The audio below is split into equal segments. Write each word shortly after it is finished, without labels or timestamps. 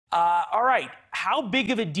All right, how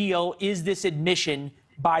big of a deal is this admission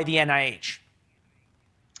by the NIH?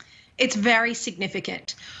 It's very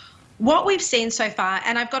significant. What we've seen so far,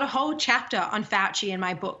 and I've got a whole chapter on Fauci in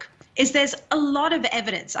my book, is there's a lot of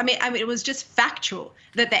evidence. I mean, it was just factual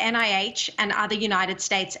that the NIH and other United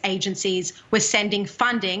States agencies were sending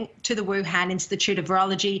funding to the Wuhan Institute of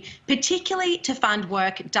Virology, particularly to fund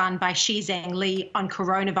work done by Shizheng Li on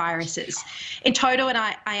coronaviruses. In total, and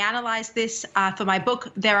I analysed this for my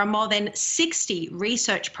book, there are more than 60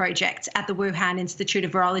 research projects at the Wuhan Institute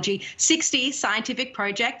of Virology, 60 scientific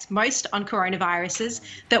projects, most on coronaviruses,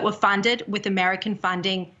 that were funded with American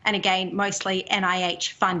funding and, again, mostly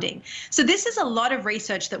NIH funding. So this is a lot of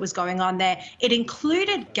research that was going on there. It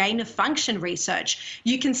included gain-of-function research.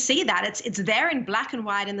 You can see that. It's there in black and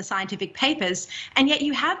white in the scientific papers, and yet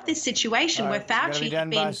you have this situation where Fauci has been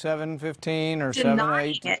by 7:15 or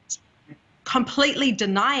 7:08. Completely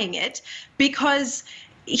denying it, because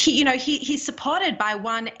he's supported by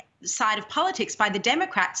one side of politics, by the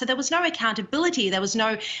Democrats. So there was no accountability. There was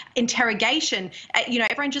no interrogation.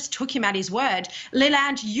 Everyone just took him at his word.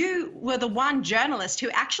 Leland, you were the one journalist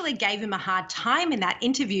who actually gave him a hard time in that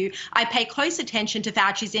interview. I pay close attention to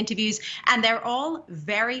Fauci's interviews, and they're all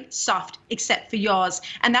very soft, except for yours.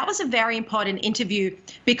 And that was a very important interview,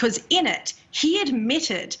 because in it, he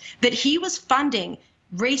admitted that he was funding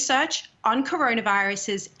research on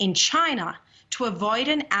coronaviruses in China to avoid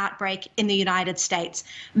an outbreak in the United States.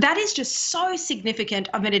 That is just so significant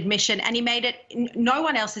of an admission, and he made it in no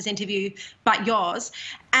one else's interview but yours.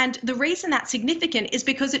 And the reason that's significant is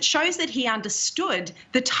because it shows that he understood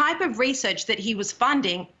the type of research that he was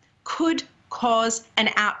funding could cause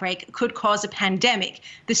an outbreak, could cause a pandemic.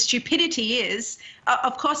 The stupidity is,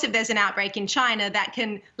 of course, if there's an outbreak in China, that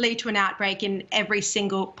can lead to an outbreak in every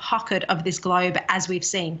single pocket of this globe, as we've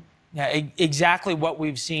seen. Yeah, exactly what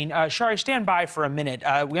we've seen. Sharri, stand by for a minute.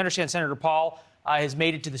 We understand Senator Paul has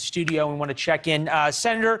made it to the studio and we want to check in.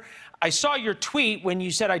 Senator, I saw your tweet when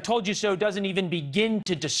you said "I told you so" doesn't even begin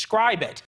to describe it.